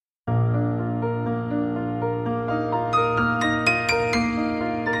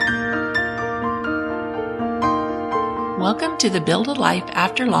Welcome to the Build a Life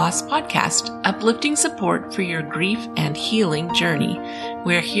After Loss podcast, uplifting support for your grief and healing journey.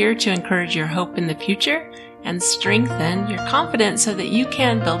 We're here to encourage your hope in the future and strengthen your confidence so that you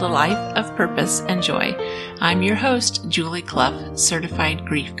can build a life of purpose and joy. I'm your host, Julie Clough, certified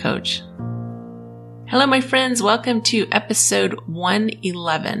grief coach. Hello, my friends. Welcome to episode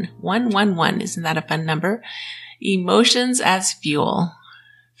 111. 111. Isn't that a fun number? Emotions as fuel.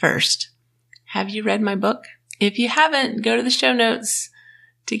 First, have you read my book? If you haven't, go to the show notes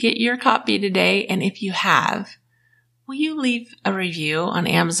to get your copy today. And if you have, will you leave a review on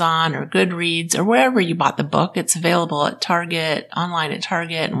Amazon or Goodreads or wherever you bought the book? It's available at Target, online at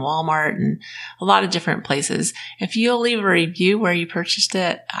Target and Walmart and a lot of different places. If you'll leave a review where you purchased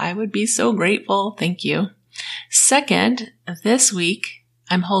it, I would be so grateful. Thank you. Second, this week,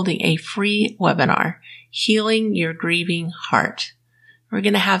 I'm holding a free webinar, Healing Your Grieving Heart. We're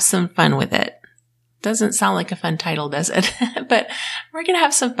going to have some fun with it. Doesn't sound like a fun title, does it? But we're going to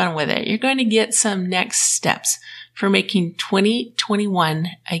have some fun with it. You're going to get some next steps for making 2021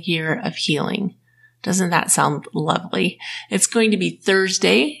 a year of healing. Doesn't that sound lovely? It's going to be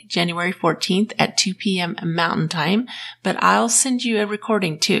Thursday, January 14th at 2 p.m. Mountain Time, but I'll send you a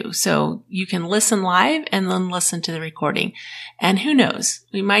recording too. So you can listen live and then listen to the recording. And who knows,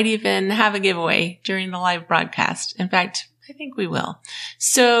 we might even have a giveaway during the live broadcast. In fact, I think we will.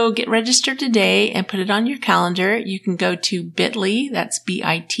 So get registered today and put it on your calendar. You can go to bit.ly, that's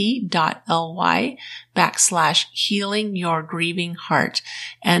bit.ly/healing your grieving heart.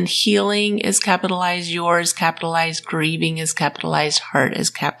 And healing is capitalized, yours capitalized, grieving is capitalized, heart is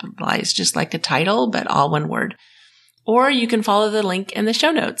capitalized, just like a title, but all one word. Or you can follow the link in the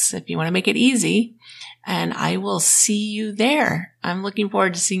show notes if you want to make it easy. And I will see you there. I'm looking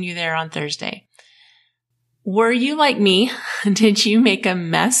forward to seeing you there on Thursday. Were you like me? Did you make a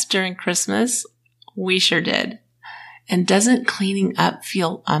mess during Christmas? We sure did. And doesn't cleaning up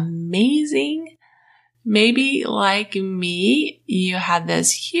feel amazing? Maybe like me, you had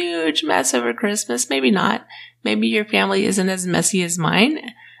this huge mess over Christmas. Maybe not. Maybe your family isn't as messy as mine.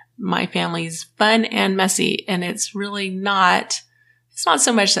 My family's fun and messy, and it's really not. It's not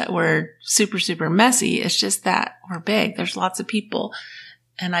so much that we're super, super messy. It's just that we're big. There's lots of people.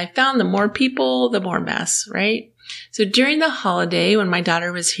 And I found the more people, the more mess, right? So during the holiday, when my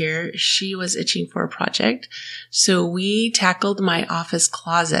daughter was here, she was itching for a project. So we tackled my office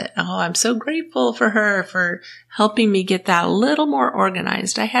closet. Oh, I'm so grateful for her for helping me get that a little more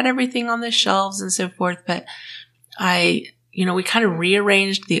organized. I had everything on the shelves and so forth, but we kind of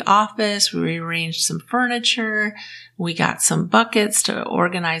rearranged the office. We rearranged some furniture. We got some buckets to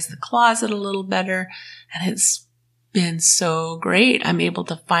organize the closet a little better. And it's been so great. I'm able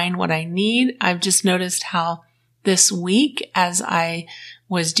to find what I need. I've just noticed how this week, as I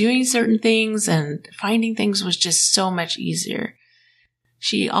was doing certain things and finding things, was just so much easier.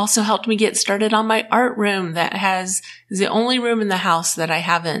 She also helped me get started on my art room is the only room in the house that I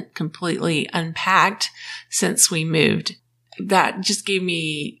haven't completely unpacked since we moved. That just gave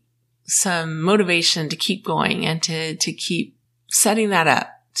me some motivation to keep going and to keep setting that up,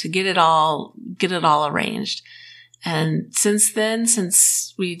 to get it all arranged. And since then,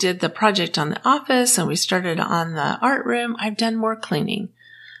 since we did the project on the office and we started on the art room, I've done more cleaning.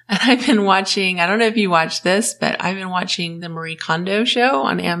 And I've been watching, I don't know if you watched this, but I've been watching the Marie Kondo show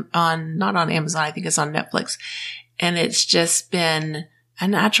not on Amazon, I think it's on Netflix. And it's just been a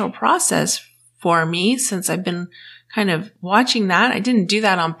natural process for me since I've been kind of watching that. I didn't do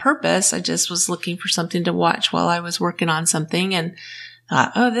that on purpose. I just was looking for something to watch while I was working on something and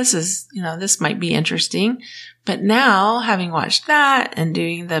thought, this might be interesting. But now, having watched that and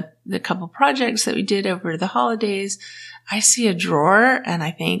doing the couple projects that we did over the holidays, I see a drawer and I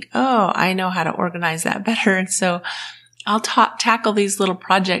think, I know how to organize that better. And so I'll tackle these little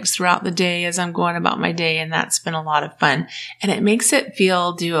projects throughout the day as I'm going about my day. And that's been a lot of fun. And it makes it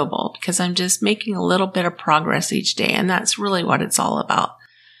feel doable because I'm just making a little bit of progress each day. And that's really what it's all about.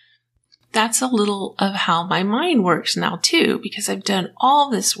 That's a little of how my mind works now too, because I've done all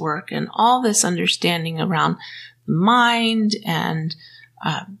this work and all this understanding around the mind and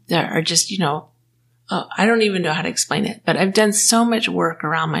there are just, I don't even know how to explain it, but I've done so much work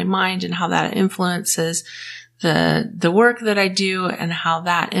around my mind and how that influences the work that I do and how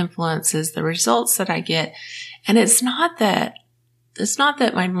that influences the results that I get. And it's not that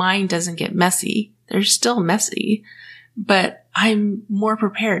my mind doesn't get messy. They're still messy. But I'm more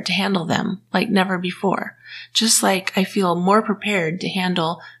prepared to handle them like never before. Just like I feel more prepared to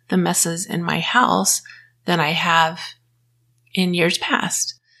handle the messes in my house than I have in years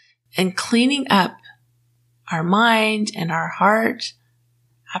past. And cleaning up our mind and our heart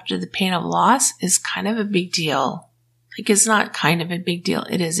after the pain of loss is kind of a big deal. Like, it's not kind of a big deal.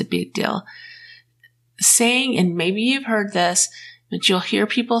 It is a big deal. Saying, and maybe you've heard this, but you'll hear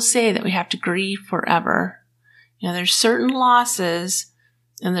people say that we have to grieve forever. There's certain losses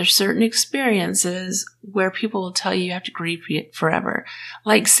and there's certain experiences where people will tell you have to grieve forever.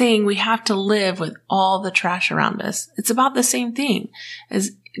 Like saying we have to live with all the trash around us. It's about the same thing.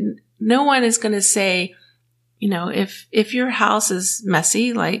 As no one is going to say, if your house is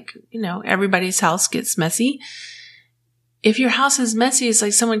messy, like, everybody's house gets messy. If your house is messy, it's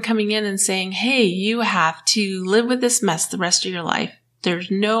like someone coming in and saying, hey, you have to live with this mess the rest of your life.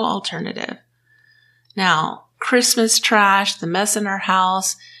 There's no alternative. Now, Christmas trash, the mess in our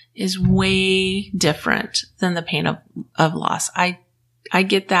house is way different than the pain of loss. I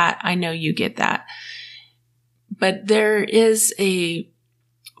get that. I know you get that. But there is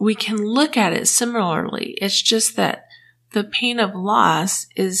we can look at it similarly. It's just that the pain of loss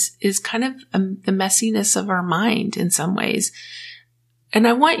is kind of the messiness of our mind in some ways. And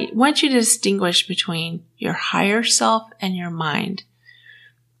I want you to distinguish between your higher self and your mind.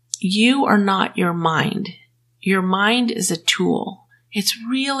 You are not your mind. Your mind is a tool. It's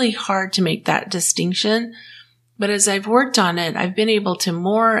really hard to make that distinction, but as I've worked on it, I've been able to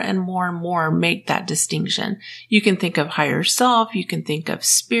more and more and more make that distinction. You can think of higher self, you can think of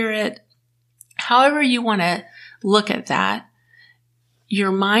spirit, however you want to look at that.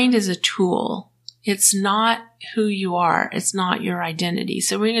 Your mind is a tool. It's not who you are. It's not your identity.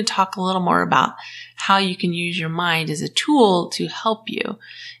 So we're going to talk a little more about how you can use your mind as a tool to help you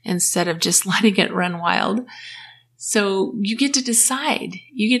instead of just letting it run wild. So you get to decide.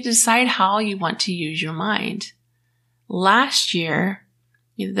 You get to decide how you want to use your mind. Last year,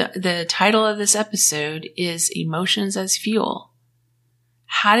 the title of this episode is Emotions as Fuel.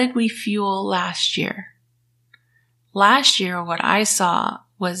 How did we fuel last year? Last year, what I saw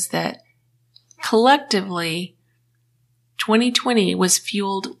was that collectively, 2020 was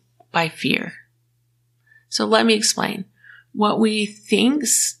fueled by fear. So let me explain. What we think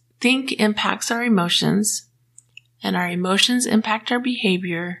impacts our emotions, and our emotions impact our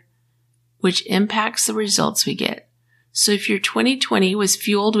behavior, which impacts the results we get. So if your 2020 was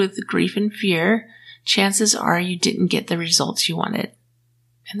fueled with grief and fear, chances are you didn't get the results you wanted.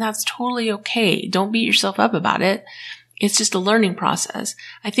 And that's totally okay. Don't beat yourself up about it. It's just a learning process.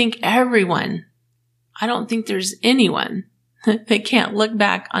 I don't think there's anyone that can't look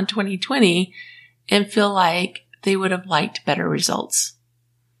back on 2020 and feel like they would have liked better results.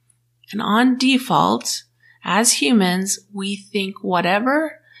 And on default, as humans, we think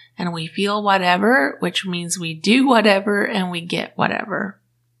whatever and we feel whatever, which means we do whatever and we get whatever.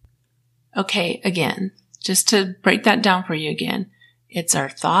 Okay, again, just to break that down for you again, it's our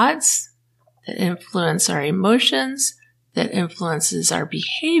thoughts that influence our emotions, that influences our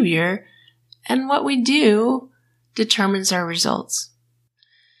behavior, and what we do determines our results.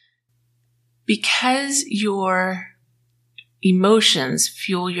 Because your emotions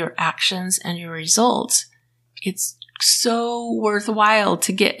fuel your actions and your results, it's so worthwhile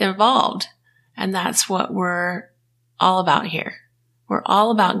to get involved. And that's what we're all about here. We're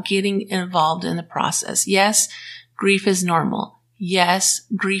all about getting involved in the process. Yes, grief is normal. Yes,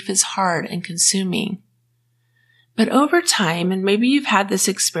 grief is hard and consuming. But over time, and maybe you've had this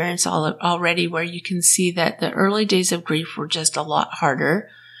experience already where you can see that the early days of grief were just a lot harder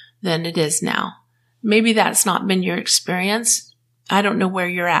than it is now. Maybe that's not been your experience. I don't know where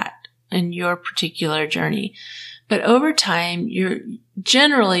you're at in your particular journey. But over time, your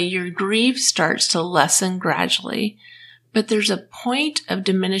grief starts to lessen gradually, but there's a point of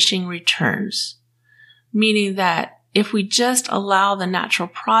diminishing returns, meaning that if we just allow the natural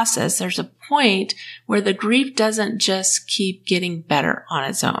process, there's a point where the grief doesn't just keep getting better on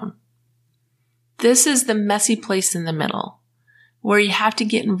its own. This is the messy place in the middle, where you have to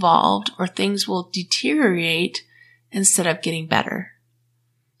get involved or things will deteriorate instead of getting better.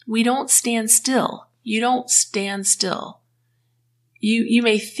 We don't stand still. You don't stand still. You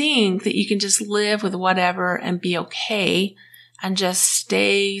may think that you can just live with whatever and be okay and just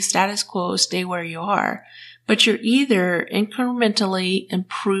stay status quo, stay where you are. But you're either incrementally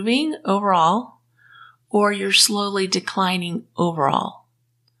improving overall or you're slowly declining overall.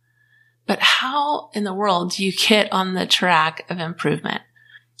 But how in the world do you get on the track of improvement?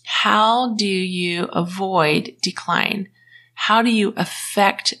 How do you avoid decline? How do you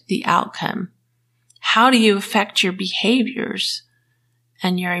affect the outcome? How do you affect your behaviors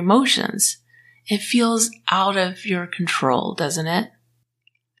and your emotions? It feels out of your control, doesn't it?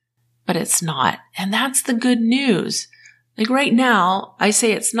 But it's not. And that's the good news. Like right now, I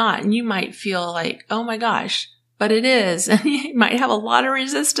say it's not, and you might feel like, oh my gosh, but it is. And you might have a lot of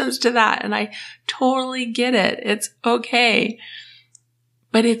resistance to that. And I totally get it. It's okay.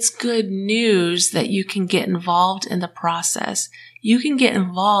 But it's good news that you can get involved in the process. You can get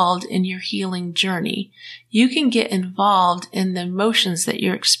involved in your healing journey. You can get involved in the emotions that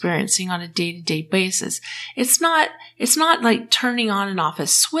you're experiencing on a day-to-day basis. It's not like turning on and off a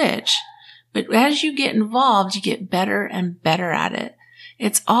switch, but as you get involved, you get better and better at it.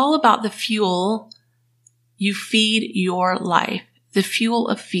 It's all about the fuel you feed your life, the fuel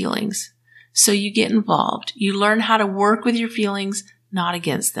of feelings. So you get involved. You learn how to work with your feelings, not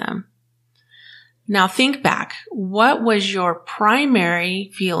against them. Now think back. What was your primary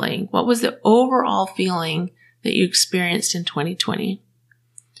feeling? What was the overall feeling that you experienced in 2020?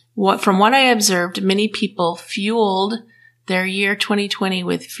 From what I observed, many people fueled their year 2020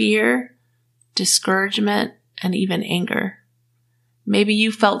 with fear, discouragement, and even anger. Maybe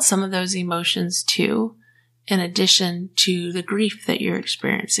you felt some of those emotions too, in addition to the grief that you're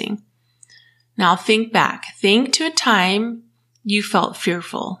experiencing. Now think back. Think to a time you felt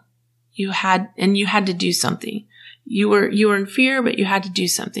fearful. You had to do something. You were in fear, but you had to do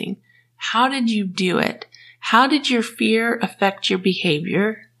something. How did you do it? How did your fear affect your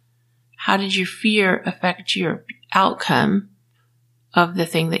behavior? How did your fear affect your outcome of the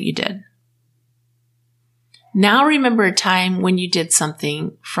thing that you did? Now remember a time when you did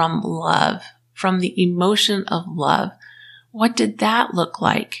something from love, from the emotion of love. What did that look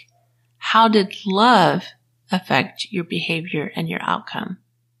like? How did love affect your behavior and your outcome?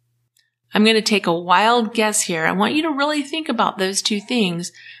 I'm going to take a wild guess here. I want you to really think about those two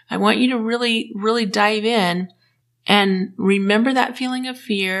things. I want you to really, really dive in and remember that feeling of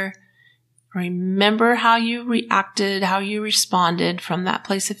fear. Remember how you reacted, how you responded from that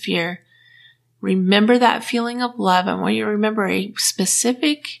place of fear. Remember that feeling of love. I want you to remember a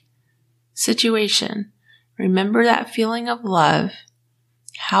specific situation. Remember that feeling of love,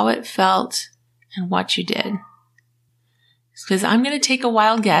 how it felt, and what you did. Because I'm going to take a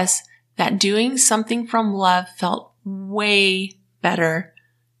wild guess that doing something from love felt way better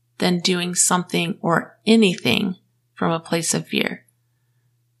than doing something or anything from a place of fear.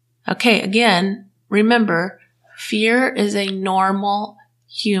 Okay, again, remember, fear is a normal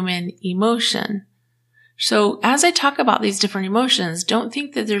human emotion. So as I talk about these different emotions, don't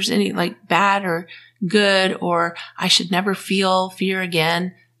think that there's any like bad or good or I should never feel fear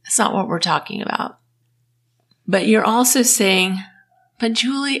again. That's not what we're talking about. But you're also saying, but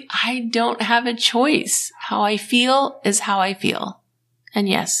Julie, I don't have a choice. How I feel is how I feel. And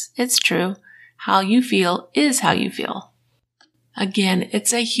yes, it's true. How you feel is how you feel. Again,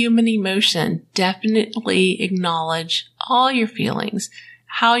 it's a human emotion. Definitely acknowledge all your feelings,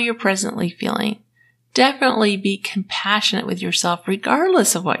 how you're presently feeling. Definitely be compassionate with yourself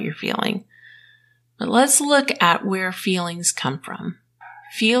regardless of what you're feeling. But let's look at where feelings come from.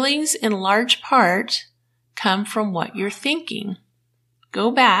 Feelings in large part come from what you're thinking. Go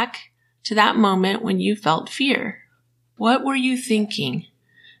back to that moment when you felt fear. What were you thinking?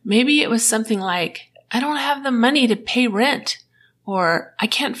 Maybe it was something like, I don't have the money to pay rent, or I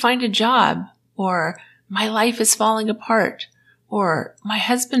can't find a job, or my life is falling apart, or my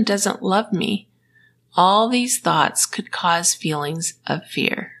husband doesn't love me. All these thoughts could cause feelings of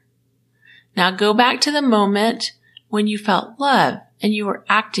fear. Now go back to the moment when you felt love and you were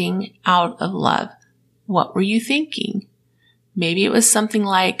acting out of love. What were you thinking? Maybe it was something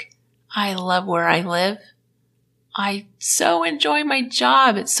like, I love where I live. I so enjoy my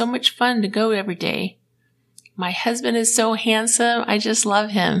job. It's so much fun to go every day. My husband is so handsome. I just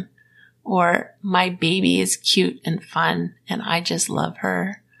love him. Or my baby is cute and fun and I just love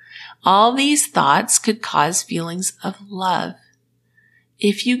her. All these thoughts could cause feelings of love.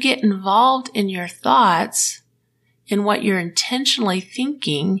 If you get involved in your thoughts, in what you're intentionally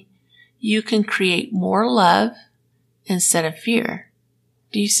thinking, you can create more love instead of fear.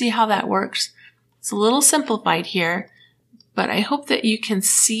 Do you see how that works? It's a little simplified here, but I hope that you can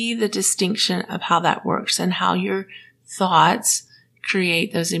see the distinction of how that works and how your thoughts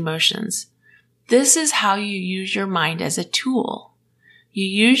create those emotions. This is how you use your mind as a tool. You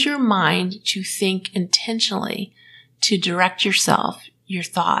use your mind to think intentionally, to direct yourself, your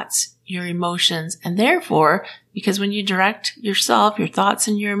thoughts, your emotions, and therefore, because when you direct yourself, your thoughts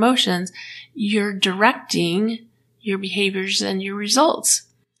and your emotions, you're directing your behaviors and your results.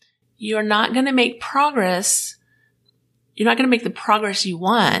 You're not going to make progress. You're not going to make the progress you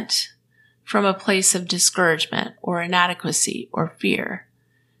want from a place of discouragement or inadequacy or fear.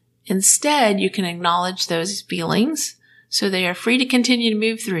 Instead, you can acknowledge those feelings so they are free to continue to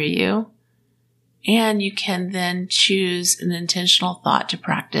move through you. And you can then choose an intentional thought to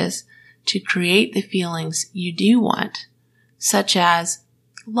practice to create the feelings you do want, such as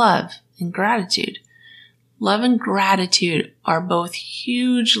love and gratitude. Love and gratitude are both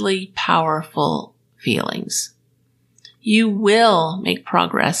hugely powerful feelings. You will make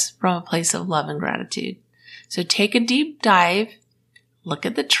progress from a place of love and gratitude. So take a deep dive, look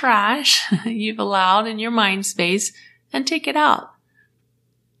at the trash you've allowed in your mind space, and take it out.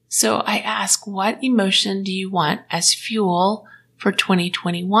 So I ask, what emotion do you want as fuel for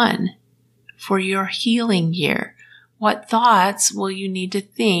 2021, for your healing year? What thoughts will you need to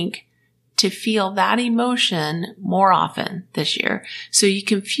think to feel that emotion more often this year, so you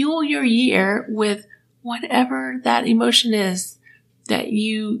can fuel your year with whatever that emotion is that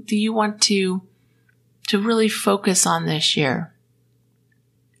you want to really focus on this year?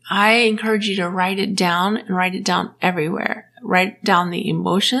 I encourage you to write it down, and write it down everywhere. Write down the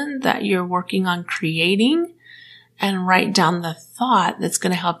emotion that you're working on creating, and write down the thought that's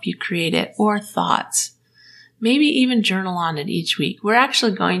going to help you create it, or thoughts. Maybe even journal on it each week. We're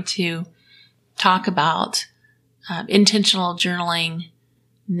actually going to talk about intentional journaling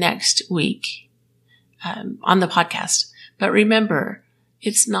next week on the podcast. But remember,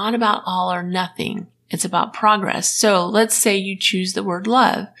 it's not about all or nothing. It's about progress. So let's say you choose the word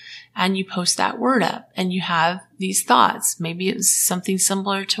love and you post that word up and you have these thoughts. Maybe it was something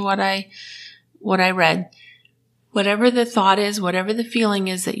similar to what I read. Whatever the thought is, whatever the feeling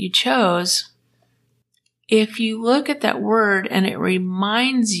is that you chose, if you look at that word and it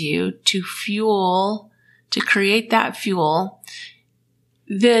reminds you to create that fuel,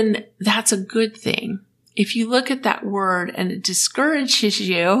 then that's a good thing. If you look at that word and it discourages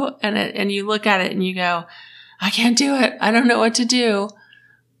you and you look at it and you go, I can't do it, I don't know what to do,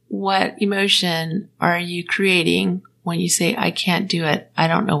 what emotion are you creating when you say, I can't do it, I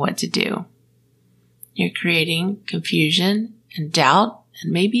don't know what to do? You're creating confusion and doubt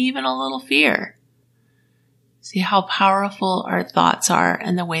and maybe even a little fear. See how powerful our thoughts are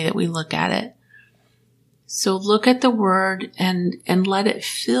and the way that we look at it. So look at the word and let it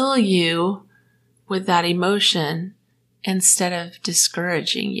fill you with that emotion instead of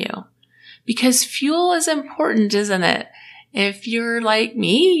discouraging you. Because fuel is important, isn't it? If you're like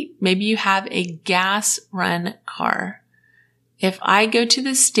me, maybe you have a gas-run car. If I go to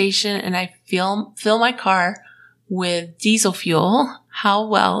the station and I fill my car with diesel fuel, how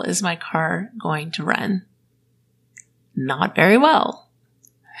well is my car going to run? Not very well.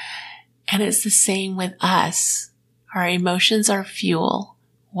 And it's the same with us. Our emotions are fuel.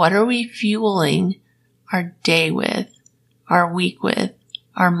 What are we fueling our day with, our week with,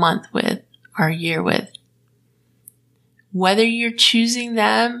 our month with, our year with? Whether you're choosing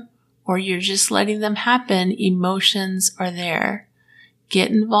them or you're just letting them happen, emotions are there.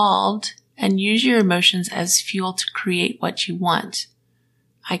 Get involved and use your emotions as fuel to create what you want.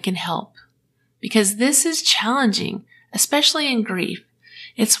 I can help. Because this is challenging, especially in grief.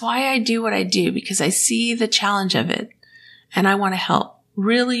 It's why I do what I do, because I see the challenge of it and I want to help.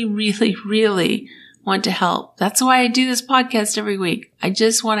 Really, really, really want to help. That's why I do this podcast every week. I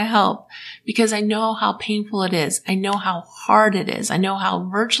just want to help because I know how painful it is. I know how hard it is. I know how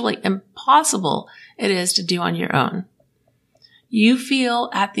virtually impossible it is to do on your own. You feel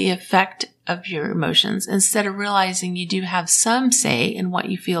at the effect of your emotions instead of realizing you do have some say in what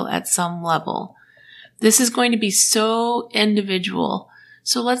you feel at some level. This is going to be so individual.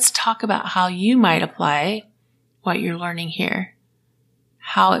 So let's talk about how you might apply what you're learning here,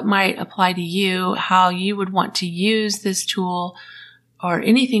 how it might apply to you, how you would want to use this tool or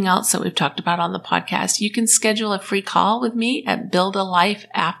anything else that we've talked about on the podcast. You can schedule a free call with me at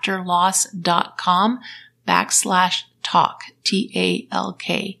buildalifeafterloss.com/talk,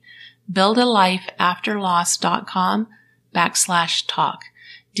 TALK. buildalifeafterloss.com/talk.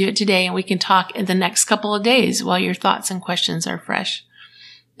 Do it today and we can talk in the next couple of days while your thoughts and questions are fresh.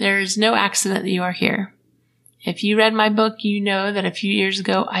 There is no accident that you are here. If you read my book, you know that a few years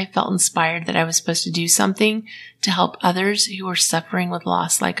ago, I felt inspired that I was supposed to do something to help others who were suffering with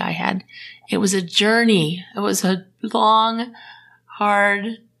loss like I had. It was a journey. It was a long,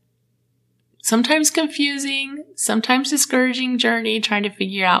 hard, sometimes confusing, sometimes discouraging journey trying to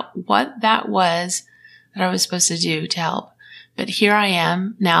figure out what that was that I was supposed to do to help. But here I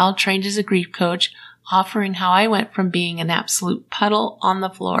am, now trained as a grief coach, offering how I went from being an absolute puddle on the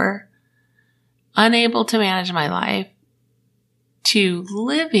floor, unable to manage my life, to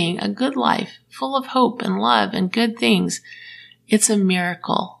living a good life full of hope and love and good things. It's a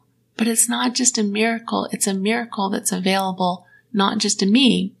miracle. But it's not just a miracle. It's a miracle that's available not just to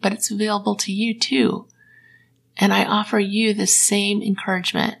me, but it's available to you too. And I offer you the same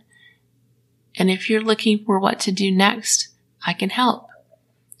encouragement. And if you're looking for what to do next, I can help.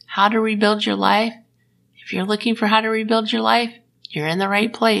 How to rebuild your life. If you're looking for how to rebuild your life, you're in the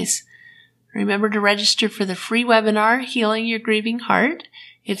right place. Remember to register for the free webinar, Healing Your Grieving Heart.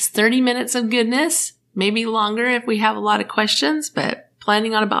 It's 30 minutes of goodness, maybe longer if we have a lot of questions, but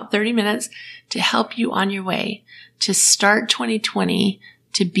planning on about 30 minutes to help you on your way to start 2020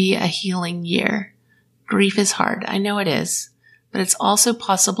 to be a healing year. Grief is hard. I know it is, but it's also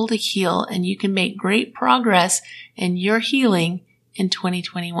possible to heal, and you can make great progress in your healing in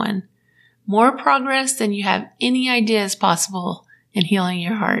 2021. More progress than you have any idea is possible in healing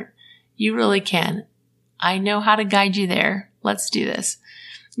your heart. You really can. I know how to guide you there. Let's do this.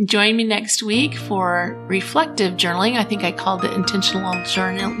 Join me next week for reflective journaling. I think I called it intentional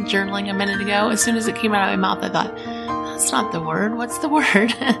journaling a minute ago. As soon as it came out of my mouth, I thought, that's not the word. What's the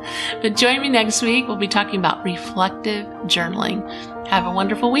word? But join me next week. We'll be talking about reflective journaling. Have a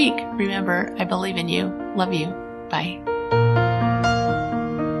wonderful week. Remember, I believe in you. Love you. Bye.